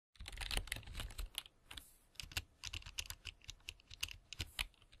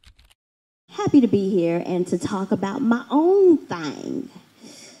happy to be here and to talk about my own thing,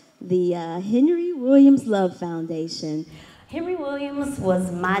 the Henry Williams Love Foundation. Henry Williams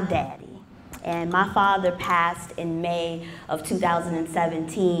was my daddy, and my father passed in May of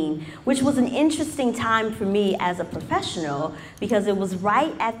 2017, which was an interesting time for me as a professional because it was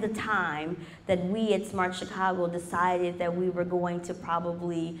right at the time that we at Smart Chicago decided that we were going to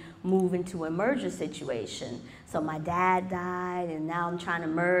probably move into a merger situation. So my dad died, and now I'm trying to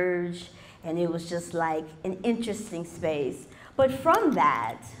merge, and it was just like an interesting space. But from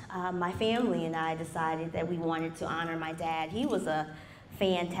that, my family and I decided that we wanted to honor my dad. He was a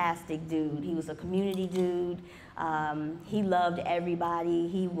fantastic dude. He was a community dude. He loved everybody.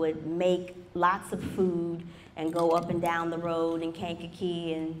 He would make lots of food and go up and down the road in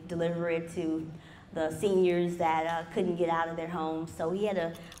Kankakee and deliver it to the seniors that couldn't get out of their homes. So he had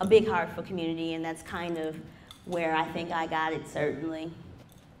a big heart for community, and that's kind of where I think I got it, certainly.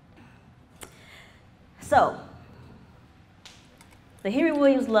 So, the Henry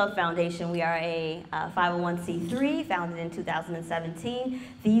Williams Love Foundation, we are a 501c3 founded in 2017.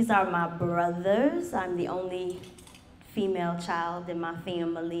 These are my brothers. I'm the only female child in my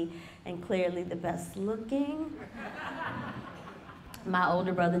family and clearly the best looking. My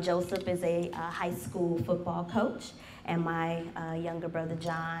older brother Joseph is a high school football coach, and my younger brother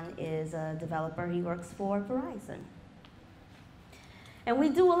John is a developer. He works for Verizon. And we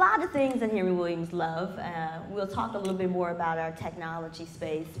do a lot of things in Henry Williams Love. We'll talk a little bit more about our technology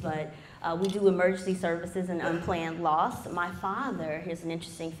space, but we do emergency services and unplanned loss. My father, here's an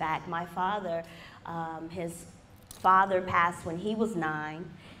interesting fact, my father, his father passed when he was 9,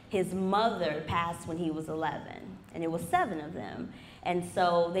 his mother passed when he was 11, and it was 7 of them. And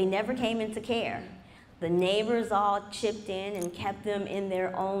so they never came into care. The neighbors all chipped in and kept them in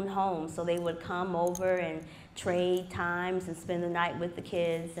their own homes, so they would come over and trade times and spend the night with the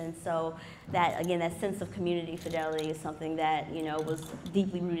kids. And so that, again, that sense of community fidelity is something that, you know, was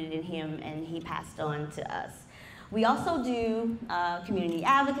deeply rooted in him, and he passed on to us. We also do community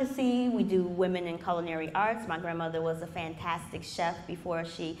advocacy. We do women in culinary arts. My grandmother was a fantastic chef before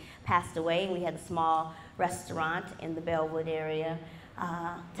she passed away. We had a small restaurant in the Bellwood area.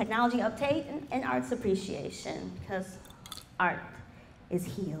 Technology update and arts appreciation, because art is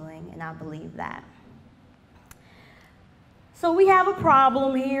healing, and I believe that. So we have a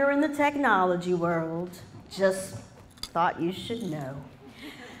problem here in the technology world. Just thought you should know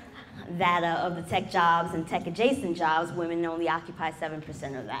that of the tech jobs and tech adjacent jobs, women only occupy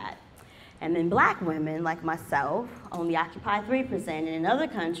 7% of that. And then black women, like myself, only occupy 3%, and in other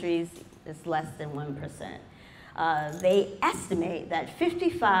countries, it's less than 1%. They estimate that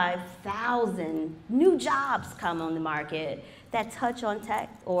 55,000 new jobs come on the market that touch on tech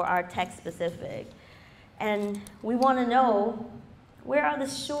or are tech specific. And we want to know, where are the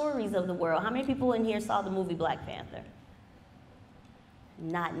Shuris of the world? How many people in here saw the movie Black Panther?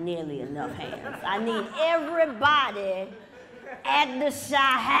 Not nearly enough hands. I need everybody at the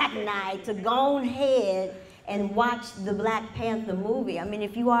Chi-Hack night to go ahead and watch the Black Panther movie. I mean,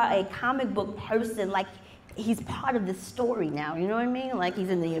 if you are a comic book person, like, he's part of this story now, you know what I mean? Like, he's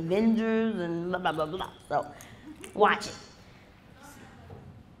in the Avengers and blah, blah, blah, blah. So, watch it.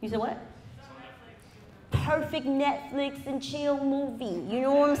 You said what? Perfect Netflix and chill movie. You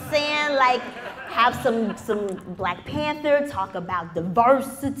know what I'm saying? Like, have some Black Panther, talk about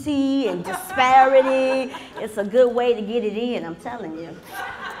diversity and disparity. It's a good way to get it in, I'm telling you.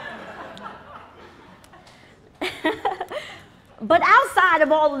 But outside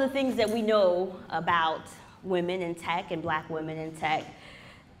of all of the things that we know about women in tech and black women in tech,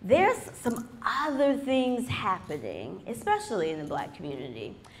 there's some other things happening, especially in the black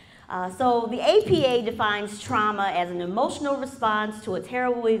community. So the APA defines trauma as an emotional response to a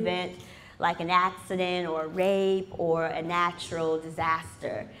terrible event like an accident or rape or a natural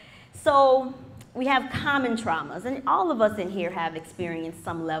disaster. So we have common traumas, and all of us in here have experienced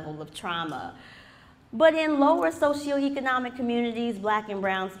some level of trauma. But in lower socioeconomic communities, black and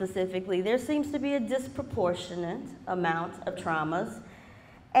brown specifically, there seems to be a disproportionate amount of traumas.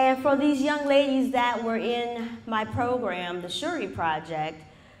 And for these young ladies that were in my program, the Shuri Project,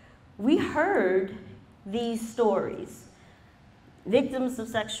 we heard these stories, victims of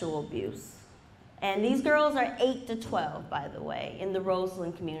sexual abuse. And these girls are 8 to 12, by the way, in the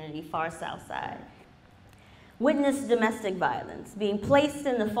Roseland community, far south side. Witnessed domestic violence, being placed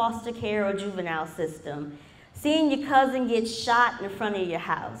in the foster care or juvenile system, seeing your cousin get shot in front of your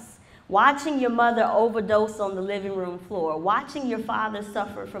house, watching your mother overdose on the living room floor, watching your father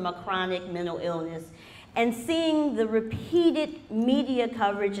suffer from a chronic mental illness, and seeing the repeated media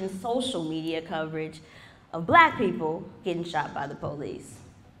coverage and social media coverage of black people getting shot by the police.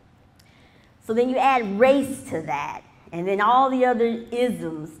 So then you add race to that, and then all the other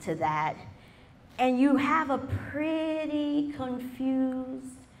isms to that, and you have a pretty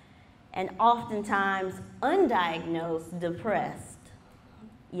confused and oftentimes undiagnosed, depressed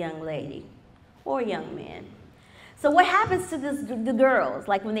young lady or young man. So what happens to the girls,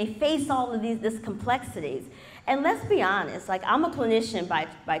 like when they face all of these complexities? And let's be honest, like I'm a clinician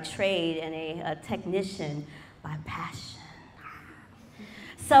by trade and a technician by passion.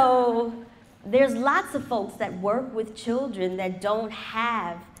 So there's lots of folks that work with children that don't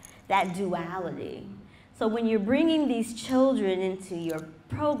have that duality. So when you're bringing these children into your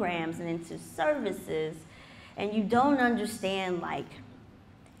programs and into services, and you don't understand like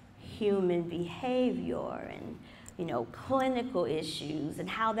human behavior and clinical issues and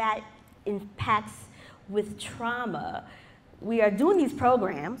how that impacts with trauma, we are doing these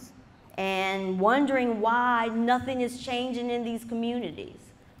programs and wondering why nothing is changing in these communities.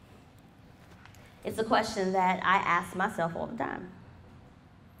 It's a question that I ask myself all the time.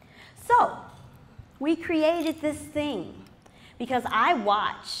 So, we created this thing because I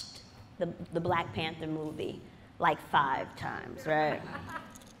watched the Black Panther movie like 5 times, right?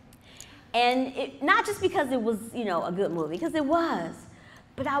 And not just because it was, a good movie, because it was,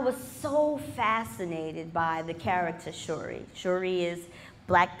 but I was so fascinated by the character Shuri. Shuri is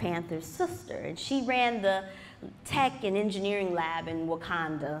Black Panther's sister, and she ran the tech and engineering lab in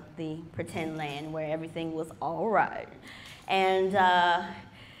Wakanda, the pretend land where everything was all right. And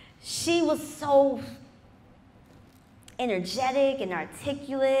she was so energetic and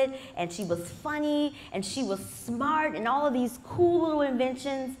articulate, and she was funny, and she was smart, and all of these cool little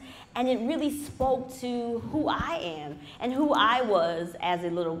inventions, and it really spoke to who I am and who I was as a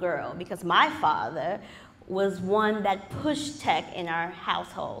little girl, because my father was one that pushed tech in our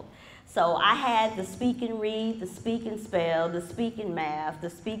household. So I had the speak and read, the speak and spell, the speak and math, the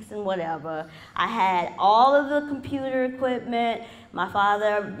speaks and whatever. I had all of the computer equipment. My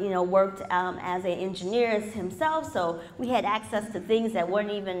father, worked as an engineer himself, so we had access to things that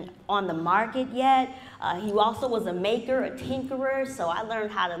weren't even on the market yet. He also was a maker, a tinkerer, so I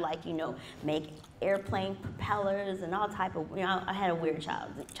learned how to make airplane propellers and all type of, I had a weird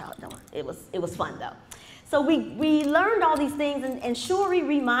childhood. It was fun though. So we learned all these things, and Shuri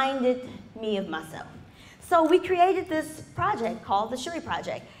reminded me of myself. So we created this project called the Shuri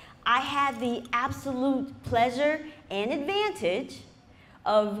Project. I had the absolute pleasure and advantage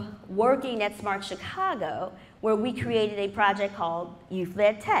of working at Smart Chicago, where we created a project called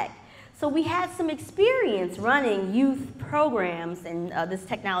Youth-Led Tech. So we had some experience running youth programs and this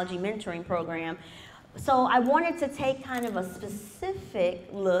technology mentoring program. So I wanted to take kind of a specific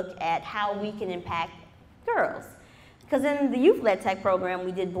look at how we can impact girls. Because in the Youth-Led Tech program,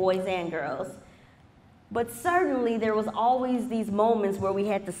 we did boys and girls. But certainly there was always these moments where we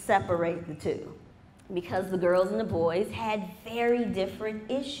had to separate the two, because the girls and the boys had very different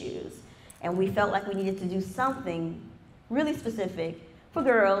issues. And we felt like we needed to do something really specific for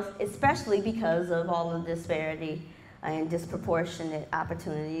girls, especially because of all the disparity and disproportionate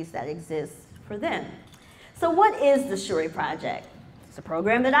opportunities that exist for them. So what is the Shuri Project? It's a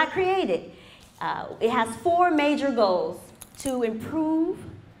program that I created. It has 4 major goals: to improve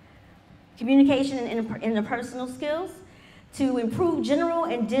communication and interpersonal skills, to improve general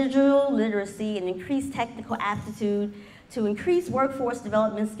and digital literacy and increase technical aptitude, to increase workforce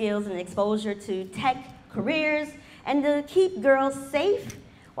development skills and exposure to tech careers, and to keep girls safe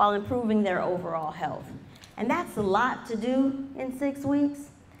while improving their overall health. And that's a lot to do in 6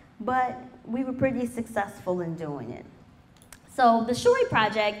 weeks, but we were pretty successful in doing it. So the Shuri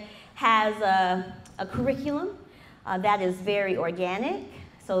Project has a curriculum that is very organic.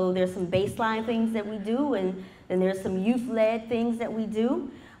 So there's some baseline things that we do, and then there's some youth-led things that we do.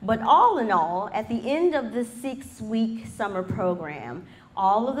 But all in all, at the end of the 6-week summer program,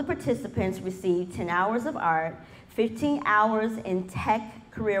 all of the participants received 10 hours of art, 15 hours in tech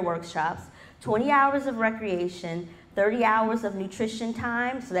career workshops, 20 hours of recreation, 30 hours of nutrition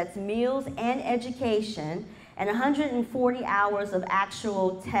time, so that's meals and education, and 140 hours of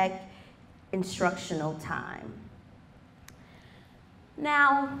actual tech instructional time.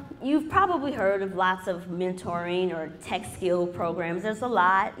 Now, you've probably heard of lots of mentoring or tech skill programs. There's a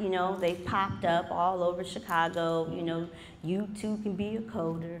lot, they've popped up all over Chicago. You too can be a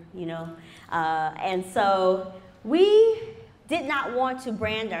coder, and so we did not want to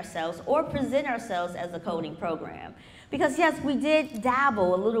brand ourselves or present ourselves as a coding program. Because yes, we did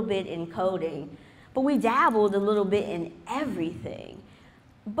dabble a little bit in coding, but we dabbled a little bit in everything.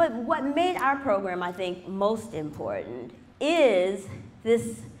 But what made our program, I think, most important is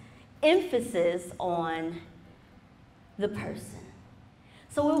this emphasis on the person.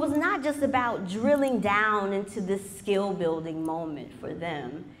 So it was not just about drilling down into this skill building moment for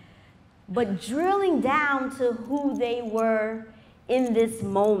them, but drilling down to who they were in this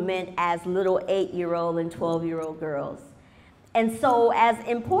moment as little 8-year-old and 12-year-old girls. And so as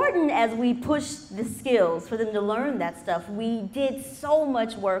important as we pushed the skills for them to learn that stuff, we did so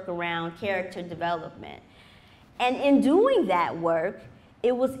much work around character development. And in doing that work,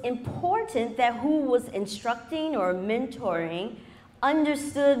 it was important that who was instructing or mentoring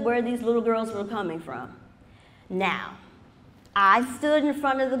understood where these little girls were coming from. Now, I stood in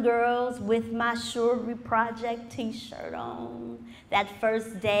front of the girls with my Shuri Project t-shirt on. That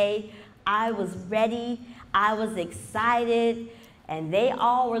first day, I was ready, I was excited, and they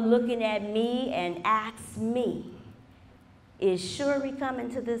all were looking at me and asked me, is Shuri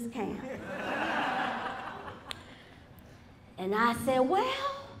coming to this camp? And I said, well,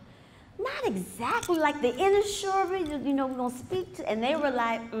 not exactly like the inner Shuri, you know, we're gonna speak to, and they were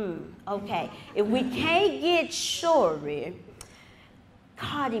like, okay, if we can't get Shuri,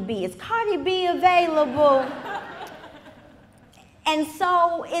 Cardi B, is Cardi B available? And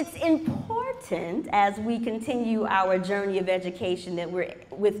so it's important as we continue our journey of education that we're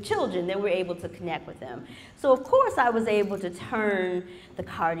with children, that we're able to connect with them. So of course I was able to turn the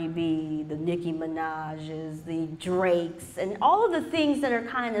Cardi B, the Nicki Minaj's, the Drakes, and all of the things that are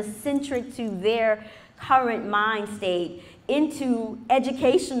kind of centric to their current mind state into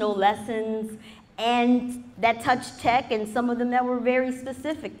educational lessons and that touch tech, and some of them that were very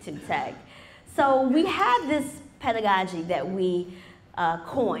specific to tech. So we have this pedagogy that we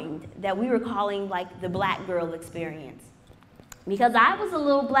coined, that we were calling like the black girl experience. Because I was a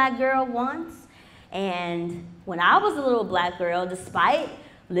little black girl once, and when I was a little black girl, despite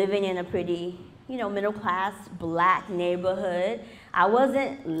living in a pretty, you know, middle class black neighborhood, I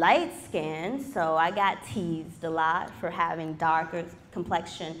wasn't light skinned, so I got teased a lot for having darker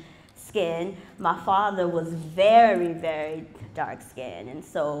complexion skin. My father was very, very dark skinned, and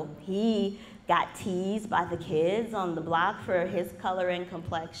so he got teased by the kids on the block for his color and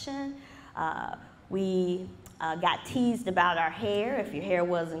complexion. We got teased about our hair, if your hair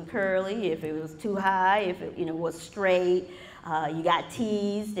wasn't curly, if it was too high, if it, you know, was straight. You got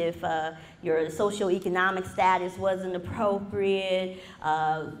teased if your socioeconomic status wasn't appropriate.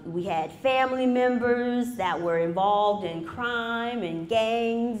 We had family members that were involved in crime and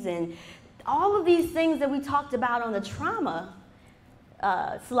gangs and all of these things that we talked about on the trauma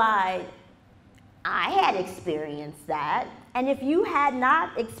slide. I had experienced that, and if you had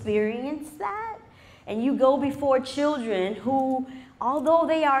not experienced that, and you go before children who, although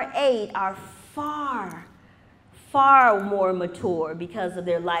they are 8, are far, far more mature because of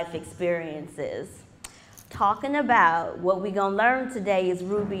their life experiences. Talking about what we're gonna learn today is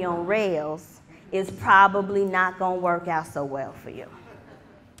Ruby on Rails is probably not gonna work out so well for you.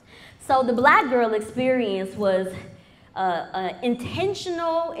 So the black girl experience was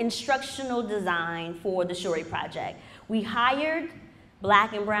intentional instructional design for the Shuri Project. We hired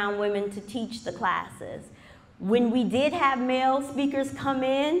black and brown women to teach the classes. When we did have male speakers come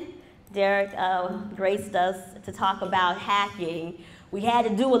in, Derek graced us to talk about hacking. We had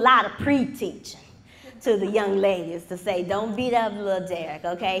to do a lot of pre-teaching to the young ladies to say, don't beat up little Derek,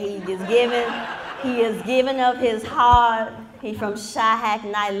 okay? He is giving up his heart. He's from Shahak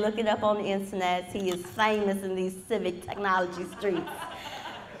Night. Look it up on the internet. He is famous in these civic technology streets.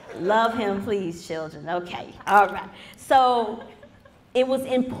 Love him, please, children. Okay, all right. So it was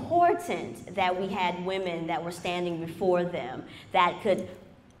important that we had women that were standing before them that could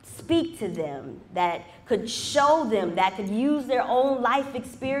speak to them, that could show them, that could use their own life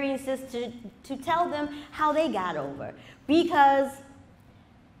experiences to tell them how they got over. Because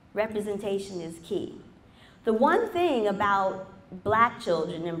representation is key. The one thing about black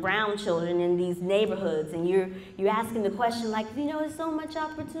children and brown children in these neighborhoods, and you're asking the question like, you know, there's so much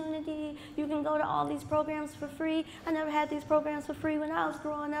opportunity, you can go to all these programs for free. I never had these programs for free when I was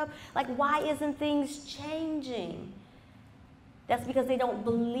growing up. Like, why isn't things changing? That's because they don't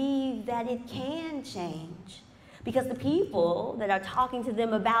believe that it can change. Because the people that are talking to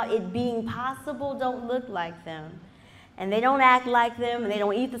them about it being possible don't look like them. And they don't act like them, and they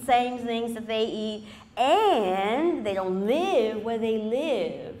don't eat the same things that they eat, and they don't live where they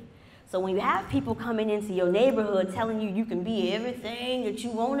live. So when you have people coming into your neighborhood telling you you can be everything that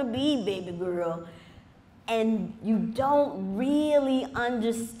you want to be, baby girl, and you don't really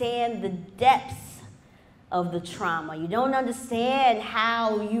understand the depths of the trauma. You don't understand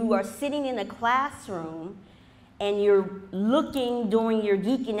how you are sitting in a classroom and you're looking during your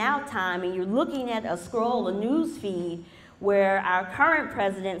geeking out time and you're looking at a scroll, a news feed, where our current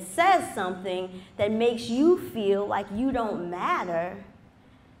president says something that makes you feel like you don't matter,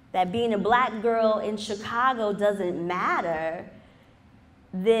 that being a black girl in Chicago doesn't matter,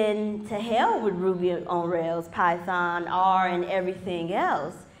 then to hell with Ruby on Rails, Python, R, and everything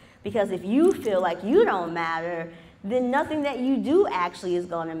else. Because if you feel like you don't matter, then nothing that you do actually is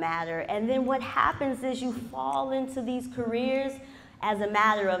going to matter. And then what happens is you fall into these careers as a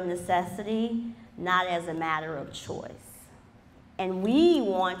matter of necessity, not as a matter of choice. And we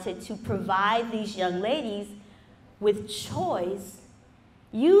wanted to provide these young ladies with choice,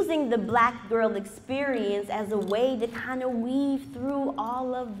 using the black girl experience as a way to kind of weave through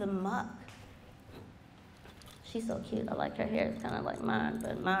all of the muck. She's so cute. I like her hair. It's kind of like mine,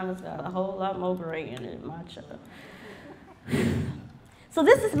 but mine has got a whole lot more gray in it, my child. So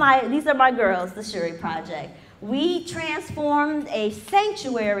these are my girls, the Shuri Project. We transformed a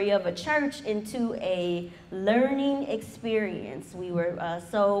sanctuary of a church into a learning experience. We were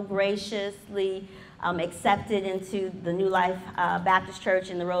so graciously accepted into the New Life Baptist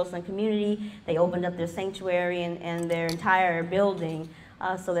Church in the Roseland community. They opened up their sanctuary and their entire building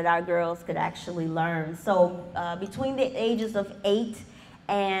so that our girls could actually learn. So between the ages of 8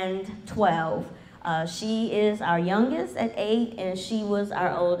 and 12, she is our youngest at 8, and she was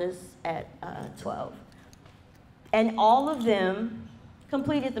our oldest at 12. And all of them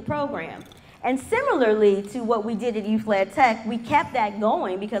completed the program. And similarly to what we did at Youth-Led Tech, we kept that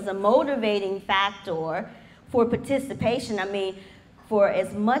going because a motivating factor for participation, I mean, for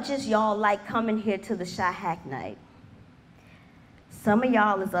as much as y'all like coming here to the Shy Hack Night, some of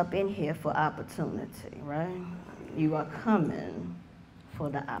y'all is up in here for opportunity, right? You are coming for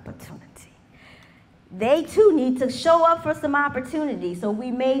the opportunity. They too need to show up for some opportunity, so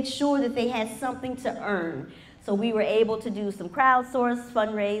we made sure that they had something to earn. So we were able to do some crowdsource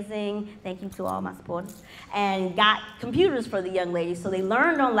fundraising, thank you to all my supporters, and got computers for the young ladies. So they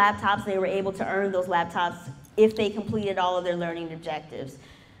learned on laptops, they were able to earn those laptops if they completed all of their learning objectives.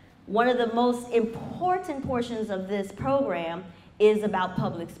 One of the most important portions of this program is about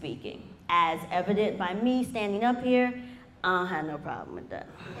public speaking. As evident by me standing up here, I don't have no problem with that.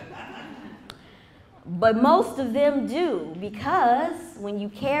 But most of them do, because when you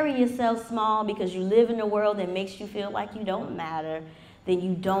carry yourself small because you live in a world that makes you feel like you don't matter, then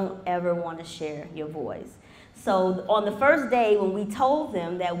you don't ever want to share your voice. So on the first day when we told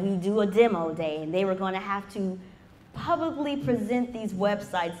them that we do a demo day and they were going to have to publicly present these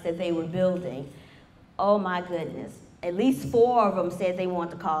websites that they were building, oh my goodness, at least 4 of them said they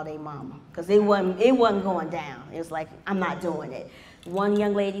wanted to call their mama because it wasn't going down. It was like, I'm not doing it. One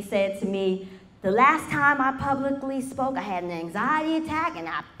young lady said to me, the last time I publicly spoke, I had an anxiety attack and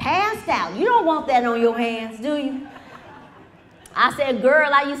I passed out. You don't want that on your hands, do you? I said, girl,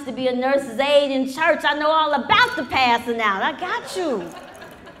 I used to be a nurse's aide in church. I know all about the passing out. I got you.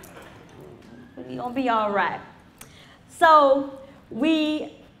 You're going to be all right. So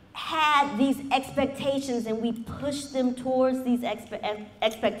we had these expectations and we pushed them towards these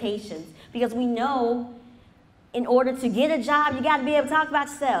expectations because we know in order to get a job, you got to be able to talk about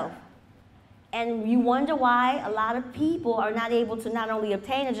yourself. And you wonder why a lot of people are not able to not only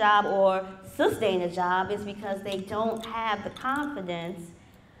obtain a job or sustain a job is because they don't have the confidence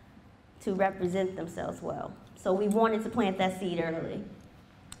to represent themselves well. So we wanted to plant that seed early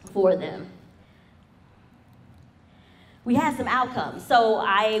for them. We had some outcomes. So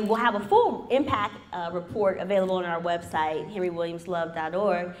I will have a full impact report available on our website,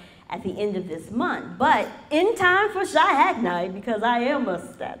 henrywilliamslove.org, at the end of this month. But in time for Shy Hack Night, because I am a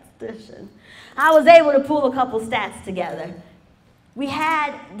statistician, I was able to pull a couple stats together. We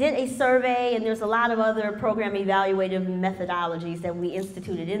did a survey, and there's a lot of other program evaluative methodologies that we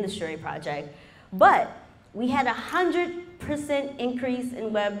instituted in the Shuri Project, but we had a 100% increase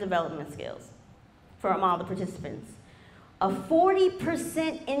in web development skills from all the participants. A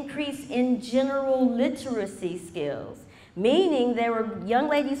 40% increase in general literacy skills, meaning there were young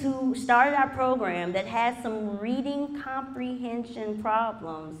ladies who started our program that had some reading comprehension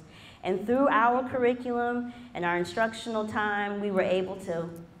problems. And through our curriculum and our instructional time, we were able to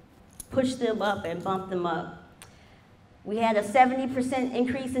push them up and bump them up. We had a 70%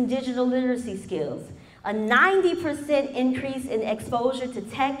 increase in digital literacy skills, a 90% increase in exposure to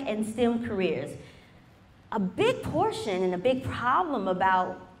tech and STEM careers. A big portion and a big problem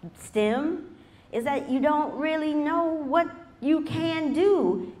about STEM is that you don't really know what you can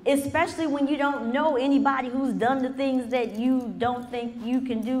do, especially when you don't know anybody who's done the things that you don't think you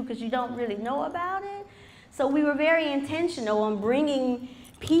can do because you don't really know about it. So we were very intentional on bringing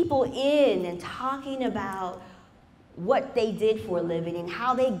people in and talking about what they did for a living and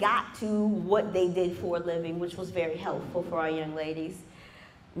how they got to what they did for a living, which was very helpful for our young ladies.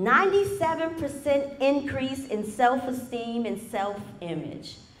 97% increase in self-esteem and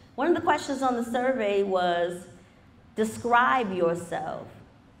self-image. One of the questions on the survey was, describe yourself.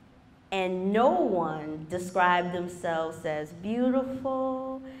 And no one described themselves as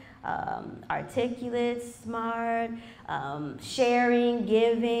beautiful, articulate, smart, sharing,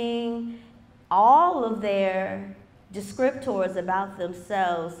 giving. All of their descriptors about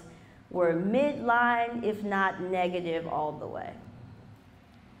themselves were midline, if not negative, all the way.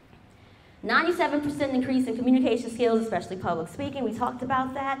 97% increase in communication skills, especially public speaking. We talked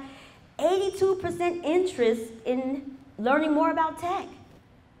about that. 82% interest in learning more about tech.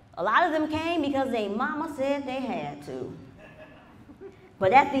 A lot of them came because their mama said they had to.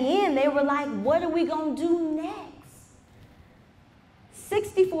 But at the end, they were like, what are we going to do next?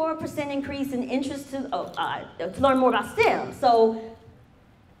 64% increase in interest to learn more about STEM. So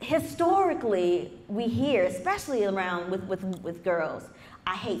historically, we hear, especially around with girls,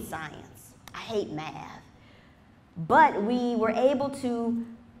 I hate science, I hate math. But we were able to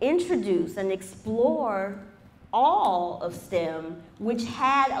introduce and explore all of STEM, which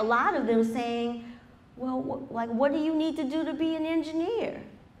had a lot of them saying, well, what do you need to do to be an engineer?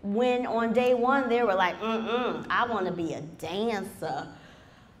 When on day one, they were like, I want to be a dancer.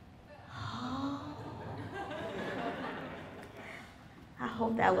 I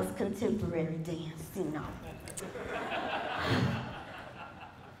hope that was contemporary dance, you know.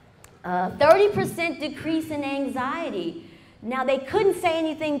 30% decrease in anxiety. Now, they couldn't say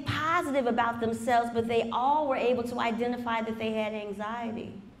anything positive about themselves, but they all were able to identify that they had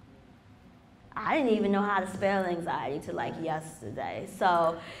anxiety. I didn't even know how to spell anxiety till like yesterday.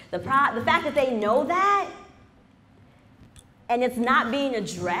 So the fact that they know that, and it's not being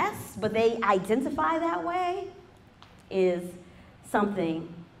addressed, but they identify that way, is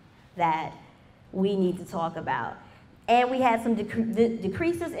something that we need to talk about. And we had some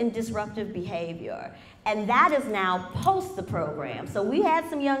decreases in disruptive behavior. And that is now post the program. So we had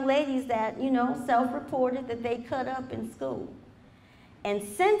some young ladies that, you know, self-reported that they cut up in school. And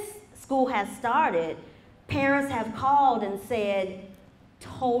since school has started, parents have called and said,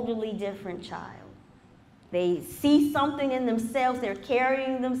 totally different child. They see something in themselves, they're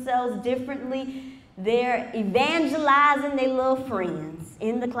carrying themselves differently, they're evangelizing their little friends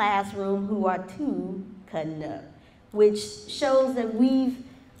in the classroom who are too cutting up, which shows that we've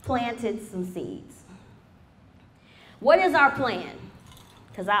planted some seeds. What is our plan?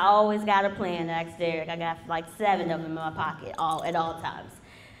 Because I always got a plan, asked Derek. I got like 7 of them in my pocket at all times.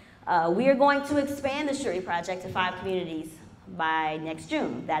 We are going to expand the Shuri Project to 5 communities by next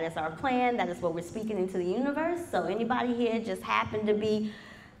June. That is our plan. That is what we're speaking into the universe. So anybody here just happen to be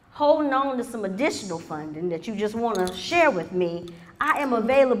holding on to some additional funding that you just want to share with me, I am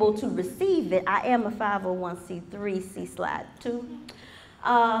available to receive it. I am a 501c3, C-slide 2.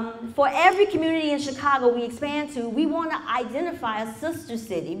 For every community in Chicago we expand to, we want to identify a sister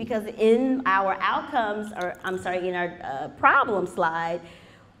city, because in our outcomes, or I'm sorry, in our problem slide,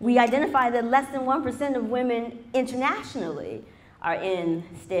 we identify that less than 1% of women internationally are in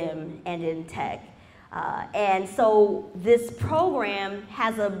STEM and in tech. And so this program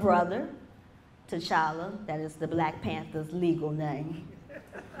has a brother, T'Challa, that is the Black Panther's legal name.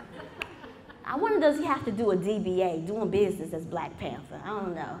 I wonder, does he have to do a DBA, doing business as Black Panther? I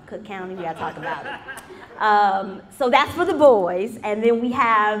don't know. Cook County, we gotta talk about it. So that's for the boys. And then we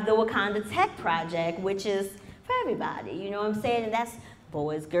have the Wakanda Tech Project, which is for everybody, you know what I'm saying? And that's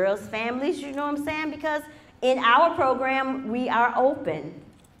boys, girls, families, you know what I'm saying? Because in our program, we are open,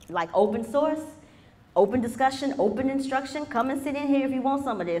 like open source, open discussion, open instruction. Come and sit in here if you want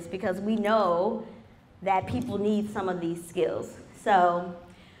some of this, because we know that people need some of these skills. So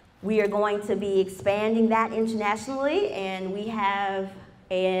we are going to be expanding that internationally, and we have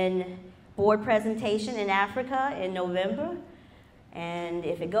a board presentation in Africa in November. And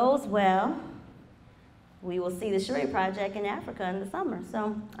if it goes well, we will see the Shuri Project in Africa in the summer.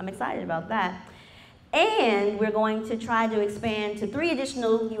 So I'm excited about that. And we're going to try to expand to 3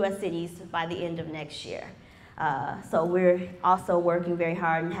 additional US cities by the end of next year. So we're also working very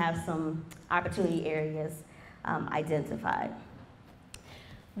hard and have some opportunity areas identified.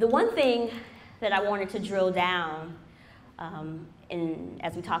 The one thing that I wanted to drill down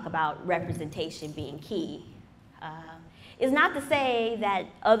as we talk about representation being key is not to say that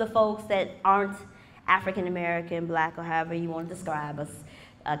other folks that aren't African American, Black, or however you want to describe us,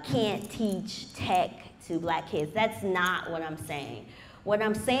 can't teach tech to Black kids. That's not what I'm saying. What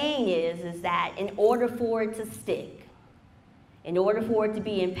I'm saying is that in order for it to stick, in order for it to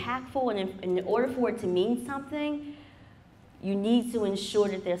be impactful, and in order for it to mean something, you need to ensure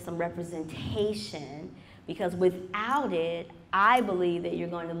that there's some representation, because without it, I believe that you're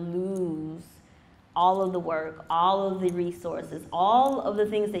going to lose all of the work, all of the resources, all of the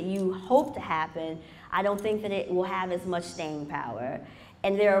things that you hope to happen, I don't think that it will have as much staying power.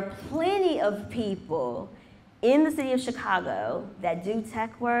 And there are plenty of people in the city of Chicago that do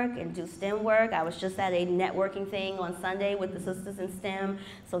tech work and do STEM work. I was just at a networking thing on Sunday with the Sisters in STEM.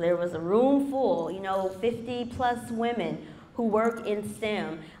 So there was a room full, 50 plus women who work in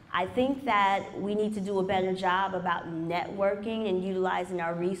STEM. I think that we need to do a better job about networking and utilizing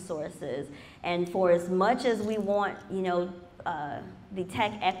our resources. And for as much as we want, the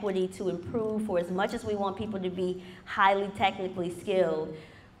tech equity to improve, for as much as we want people to be highly technically skilled,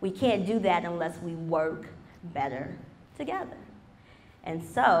 we can't do that unless we work better together. And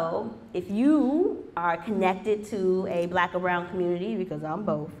so, if you are connected to a Black or brown community, because I'm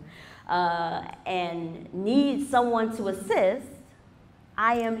both, and need someone to assist,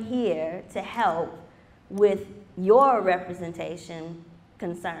 I am here to help with your representation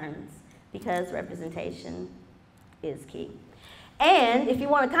concerns, because representation is key. And if you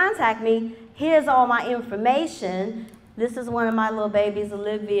want to contact me, here's all my information. This is one of my little babies,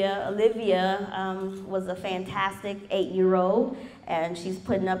 Olivia. Olivia was a fantastic 8-year-old, and she's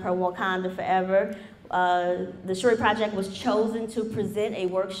putting up her Wakanda Forever. The Shuri Project was chosen to present a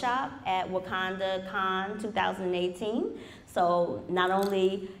workshop at Wakanda Con 2018. So not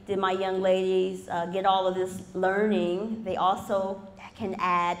only did my young ladies get all of this learning, they also can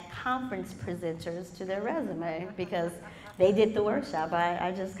add conference presenters to their resume because they did the workshop.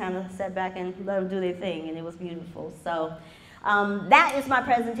 I just kind of sat back and let them do their thing, and it was beautiful. So that is my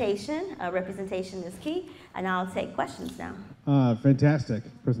presentation. Representation is key, and I'll take questions now. Fantastic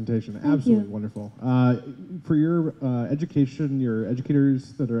presentation, absolutely wonderful. For your education, your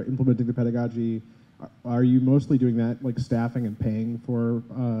educators that are implementing the pedagogy, are you mostly doing that, like staffing and paying for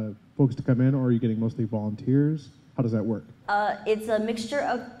folks to come in, or are you getting mostly volunteers? How does that work? It's a mixture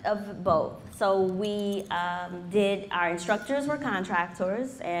of both. So we our instructors were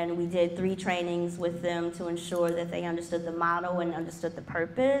contractors, and we did 3 trainings with them to ensure that they understood the model and understood the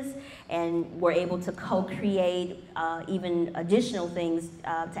purpose, and were able to co-create even additional things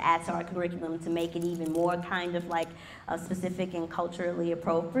to add to our curriculum to make it even more kind of like specific and culturally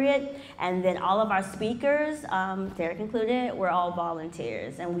appropriate. And then all of our speakers, Derek included, were all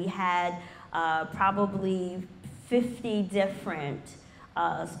volunteers, and we had probably 50 different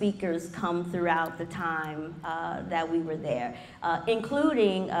speakers come throughout the time that we were there,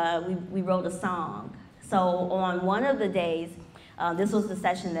 including we wrote a song. So on one of the days, this was the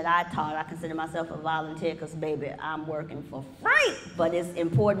session that I taught. I consider myself a volunteer because, baby, I'm working for free, but it's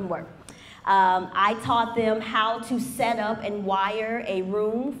important work. I taught them how to set up and wire a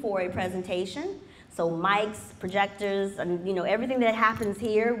room for a presentation. So mics, projectors, and everything that happens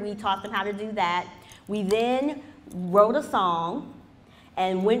here, we taught them how to do that. We then wrote a song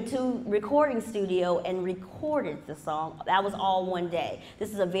and went to recording studio and recorded the song. That was all one day.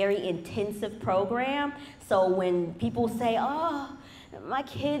 This is a very intensive program. So when people say, oh, my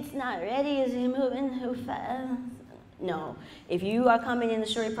kid's not ready, is he moving too fast? No, if you are coming in the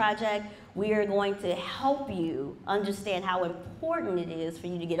Shuri Project, we are going to help you understand how important it is for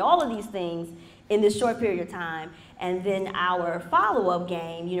you to get all of these things in this short period of time. And then our follow-up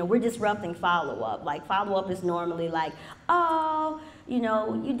game, we're disrupting follow-up. Like follow-up is normally like, oh,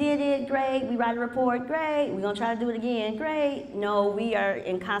 you did it, great. We write a report, great. We're gonna try to do it again, great. No, we are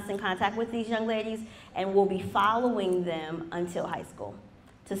in constant contact with these young ladies, and we'll be following them until high school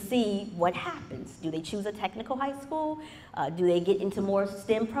to see what happens. Do they choose a technical high school? Do they get into more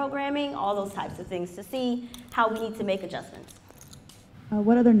STEM programming? All those types of things to see how we need to make adjustments.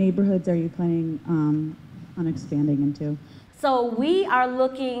 What other neighborhoods are you planning on expanding into? So we are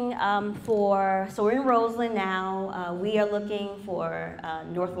looking so we're in Roseland now. We are looking for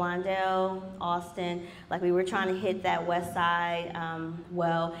North Lawndale, Austin. Like we were trying to hit that west side.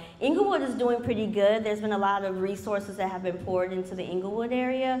 Well, Inglewood is doing pretty good. There's been a lot of resources that have been poured into the Inglewood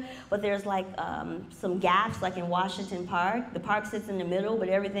area, but there's like some gaps like in Washington Park. The park sits in the middle, but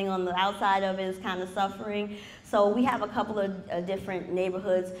everything on the outside of it is kind of suffering. So we have a couple of different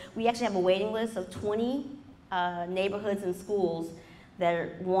neighborhoods. We actually have a waiting list of 20 neighborhoods and schools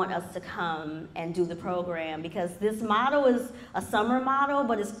that want us to come and do the program, because this model is a summer model,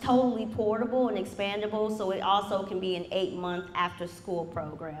 but it's totally portable and expandable, so it also can be an 8-month after school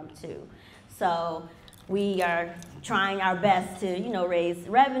program too. So we are trying our best to raise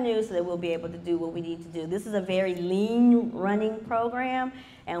revenue so that we'll be able to do what we need to do. This is a very lean running program,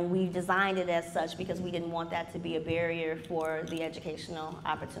 and we designed it as such because we didn't want that to be a barrier for the educational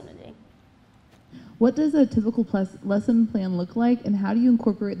opportunity. What does a typical lesson plan look like, and how do you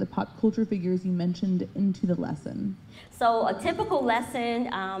incorporate the pop culture figures you mentioned into the lesson? So a typical lesson,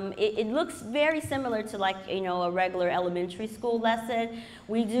 it looks very similar to like, you know, a regular elementary school lesson.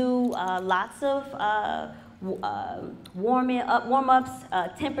 We do lots of warm-ups,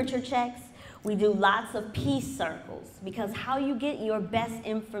 temperature checks. We do lots of peace circles, because how you get your best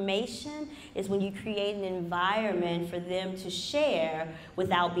information is when you create an environment for them to share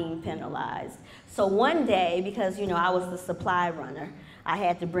without being penalized. So one day, because, you know, I was the supply runner, I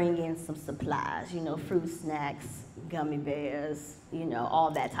had to bring in some supplies, you know, fruit snacks, gummy bears, you know,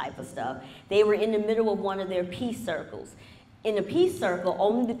 all that type of stuff. They were in the middle of one of their peace circles. In the peace circle,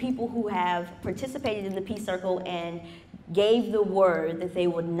 only the people who have participated in the peace circle and gave the word that they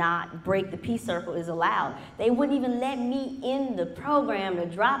would not break the peace circle is allowed. They wouldn't even let me in the program to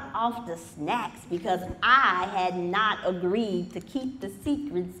drop off the snacks because I had not agreed to keep the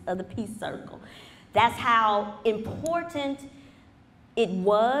secrets of the peace circle. That's how important it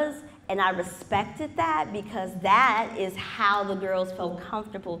was, and I respected that because that is how the girls felt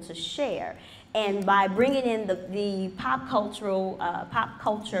comfortable to share. And by bringing in the pop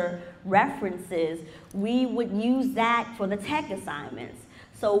culture references, we would use that for the tech assignments.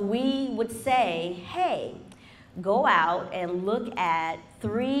 So we would say, hey, go out and look at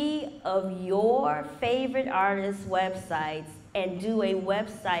 3 of your favorite artists' websites and do a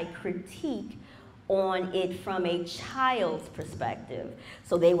website critique on it from a child's perspective.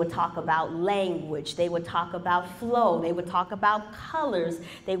 So they would talk about language, they would talk about flow, they would talk about colors,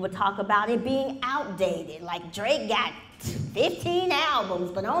 they would talk about it being outdated, like Drake got 15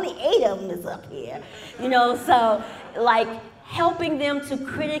 albums, but only 8 of them is up here. You know, so like helping them to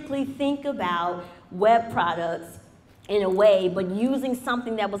critically think about web products in a way, but using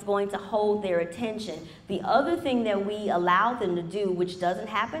something that was going to hold their attention. The other thing that we allowed them to do, which doesn't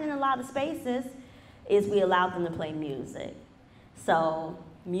happen in a lot of spaces, is we allowed them to play music. So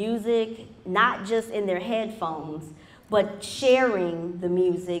music, not just in their headphones, but sharing the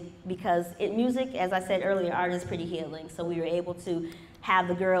music, because music, as I said earlier, art is pretty healing. So we were able to have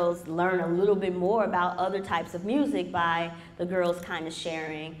the girls learn a little bit more about other types of music by the girls kind of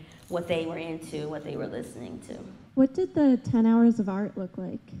sharing what they were into, what they were listening to. What did the 10 hours of art look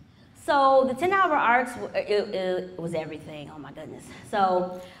like? So the 10-hour arts, it was everything, oh my goodness.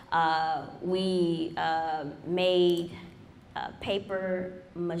 So we made paper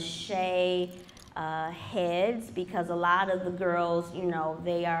mache heads, because a lot of the girls, you know,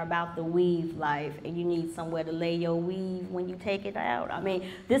 they are about the weave life, and you need somewhere to lay your weave when you take it out. I mean,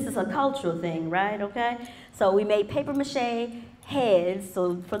 this is a cultural thing, right, okay? So we made paper mache heads,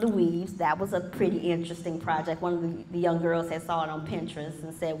 so for the weaves. That was a pretty interesting project. One of the young girls had saw it on Pinterest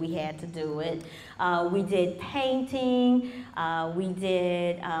and said we had to do it. We did painting. We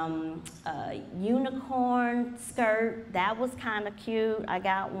did a unicorn skirt. That was kind of cute. I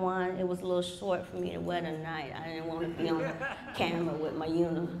got one. It was a little short for me to wear tonight. I didn't want to be on camera with my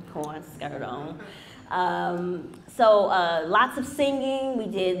unicorn skirt on. So lots of singing. We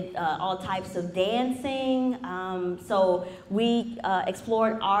did all types of dancing. So we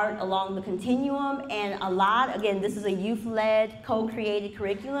explored art along the continuum, and a lot, again, this is a youth-led, co-created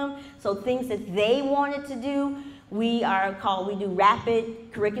curriculum. So things that they wanted to do, we do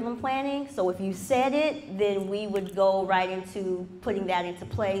rapid curriculum planning. So if you said it, then we would go right into putting that into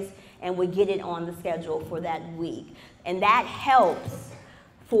place, and we get it on the schedule for that week. And that helps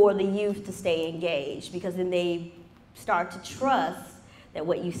for the youth to stay engaged, because then they start to trust that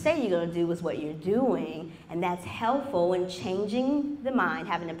what you say you're going to do is what you're doing, and that's helpful in changing the mind,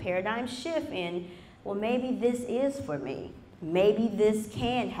 having a paradigm shift in, well, maybe this is for me. Maybe this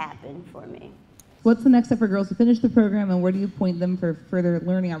can happen for me. What's the next step for girls to finish the program, and where do you point them for further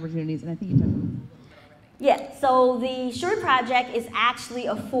learning opportunities? And I think you touched on it. Yeah, so the Shuri Project is actually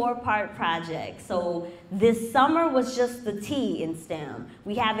a 4-part project. So this summer was just the T in STEM.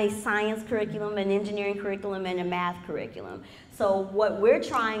 We have a science curriculum, an engineering curriculum, and a math curriculum. So what we're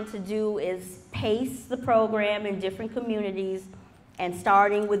trying to do is pace the program in different communities, and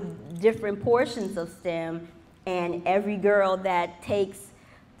starting with different portions of STEM, and every girl that takes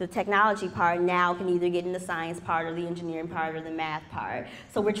the technology part now can either get in the science part or the engineering part or the math part.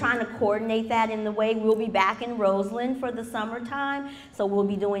 So we're trying to coordinate that in the way. We'll be back in Roseland for the summertime, so we'll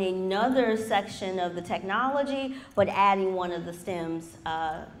be doing another section of the technology, but adding one of the STEMs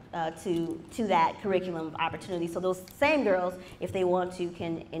to that curriculum opportunity. So those same girls, if they want to,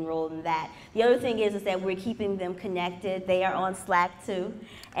 can enroll in that. The other thing is that we're keeping them connected. They are on Slack too,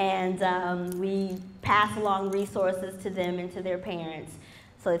 and we pass along resources to them and to their parents.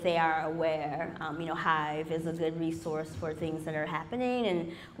 so that they are aware. You know, Hive is a good resource for things that are happening,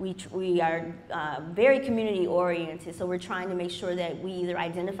 and we are very community oriented, so we're trying to make sure that we either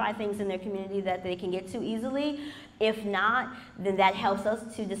identify things in their community that they can get to easily. If not, then that helps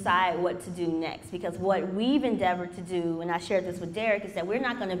us to decide what to do next, because what we've endeavored to do, and I shared this with Derek, is that we're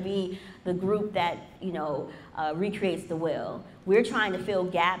not going to be the group that, you know, recreates the wheel. We're trying to fill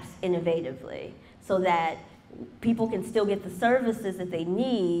gaps innovatively so that people can still get the services that they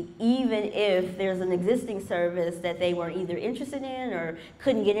need, even if there's an existing service that they were either interested in or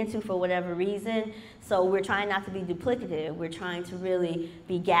couldn't get into for whatever reason. So we're trying not to be duplicative. We're trying to really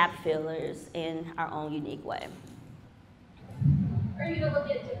be gap fillers in our own unique way. Are you going to look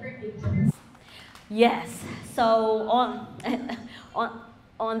at different features? Yes. So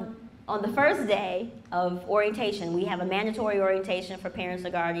on the first day of orientation, we have a mandatory orientation for parents or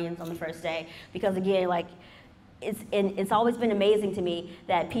guardians on the first day, because again, like, it's always been amazing to me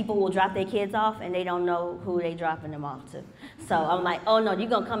that people will drop their kids off and they don't know who they dropping them off to. So I'm like, oh no, you're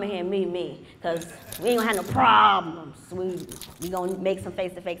gonna come in here and meet me, because we ain't gonna have no problems. We gonna make some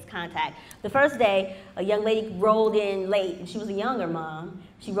face-to-face contact. The first day, a young lady rolled in late, and she was a younger mom.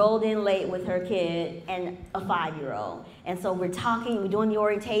 She rolled in late with her kid and a 5-year-old. And so we're talking, we're doing the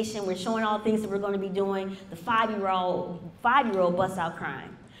orientation, we're showing all the things that we're gonna be doing. The 5-year-old busts out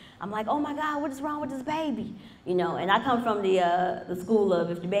crying. I'm like, oh my God, what is wrong with this baby? You know, and I come from the school of,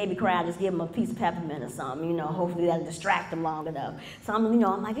 if the baby cries, just give him a piece of peppermint or something, you know, hopefully that'll distract him long enough. So I'm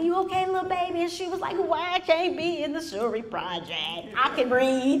like, are you okay, little baby? And she was like, why I can't be in the Shuri Project? I can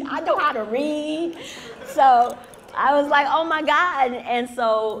read, I know how to read. So I was like, oh my God. And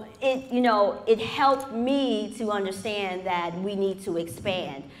so it helped me to understand that we need to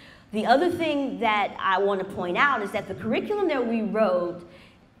expand. The other thing that I want to point out is that the curriculum that we wrote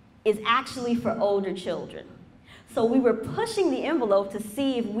is actually for older children. So we were pushing the envelope to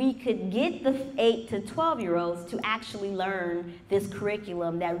see if we could get the 8 to 12-year-olds to actually learn this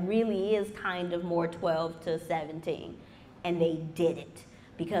curriculum that really is kind of more 12 to 17. And they did it,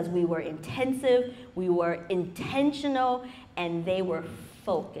 because we were intensive, we were intentional, and they were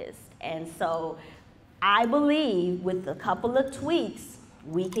focused. And so I believe with a couple of tweaks,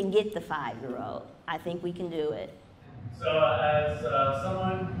 we can get the 5-year-old. I think we can do it. So as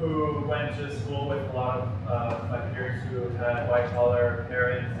someone who went to school with a lot of my peers who had white-collar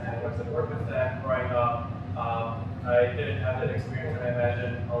parents and went to work with them growing up, I didn't have that experience, and I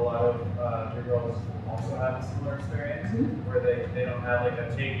imagine a lot of your girls also have a similar experience, where they don't have like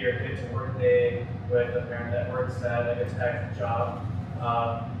a take your kid to work day with a parent that works at like a tech job.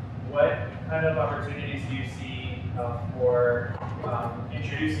 What kind of opportunities do you see for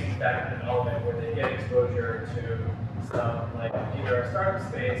introducing that kind of element where they get exposure to some, like either a startup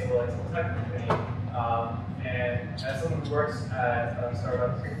space or like some tech company, and as someone who works at a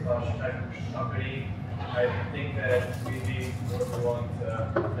startup tech company, I think that we'd be willing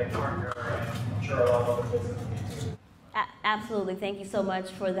to like partner, and I'm sure a lot of other businesses need to. Absolutely, thank you so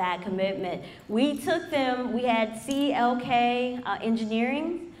much for that commitment. We took them, we had CLK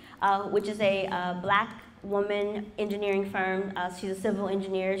Engineering, which is a black woman engineering firm. She's a civil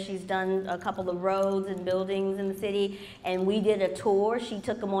engineer. She's done a couple of roads and buildings in the city, and we did a tour. She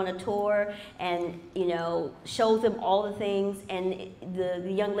took them on a tour and, you know, showed them all the things, and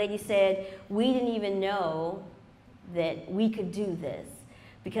the young lady said, we didn't even know that we could do this,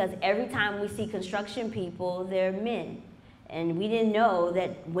 because every time we see construction people, they're men, and we didn't know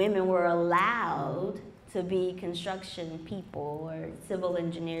that women were allowed to be construction people or civil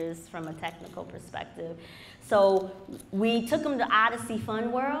engineers from a technical perspective. So we took them to Odyssey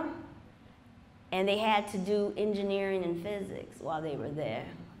Fun World, and they had to do engineering and physics while they were there.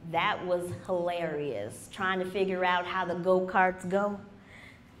 That was hilarious, trying to figure out how the go-karts go.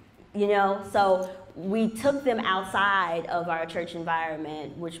 You know, so we took them outside of our church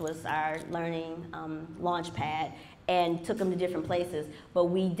environment, which was our learning launch pad, and took them to different places. But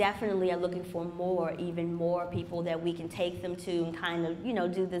we definitely are looking for more, even more people that we can take them to and kind of, you know,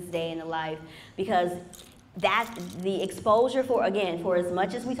 do this day in the life. Because that, the exposure for, again, for as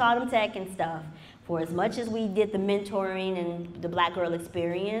much as we taught them tech and stuff, for as much as we did the mentoring and the Black Girl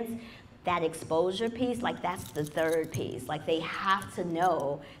Experience, that exposure piece, like that's the third piece. Like they have to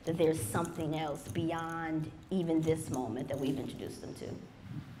know that there's something else beyond even this moment that we've introduced them to.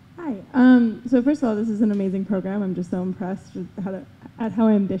 Hi. So first of all, this is an amazing program. I'm just so impressed with how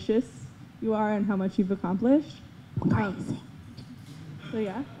ambitious you are and how much you've accomplished. So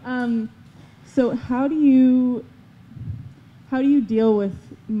yeah. So how do you deal with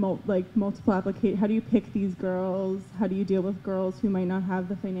multiple applications? How do you pick these girls? How do you deal with girls who might not have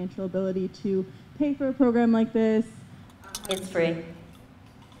the financial ability to pay for a program like this? It's free.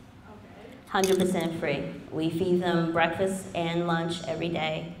 100% free. We feed them breakfast and lunch every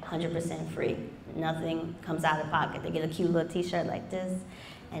day, 100% free. Nothing comes out of pocket. They get a cute little t-shirt like this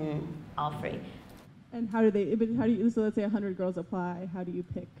and all free. And how do you, so let's say 100 girls apply, how do you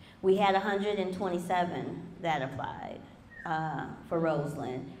pick? We had 127 that applied for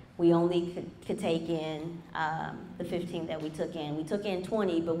Roseland. We only could take in the 15 that we took in. We took in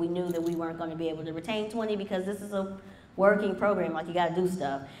 20, but we knew that we weren't going to be able to retain 20 because this is a working program, like you got to do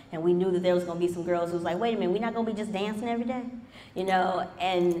stuff. And we knew that there was going to be some girls who was like, wait a minute, we're not going to be just dancing every day, you know,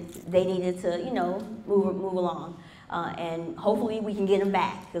 and they needed to, you know, move along. And hopefully we can get them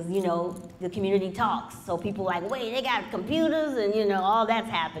back because, you know, the community talks. So people are like, wait, they got computers and, you know, all that's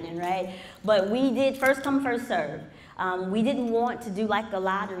happening, right? But we did first come, first serve. We didn't want to do like a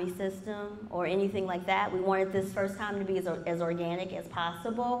lottery system or anything like that. We wanted this first time to be as organic as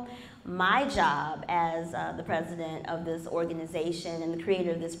possible. My job as the president of this organization and the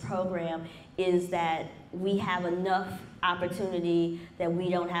creator of this program is that we have enough opportunity that we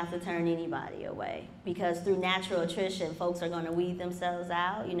don't have to turn anybody away. Because through natural attrition, folks are going to weed themselves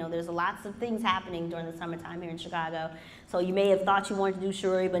out. You know, there's lots of things happening during the summertime here in Chicago. So you may have thought you wanted to do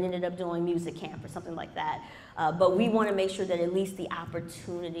Shuri, but ended up doing music camp or something like that. But we want to make sure that at least the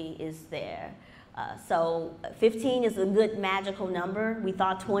opportunity is there. So 15 is a good magical number. We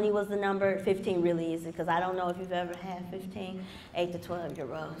thought 20 was the number. 15 really isn't, because I don't know if you've ever had 15 8 to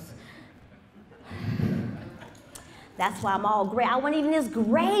 12-year-olds. That's why I'm all gray. I wasn't even this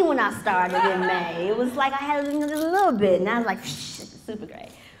gray when I started in May. It was like I had a little bit, and I was like, super gray.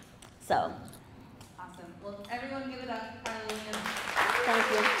 So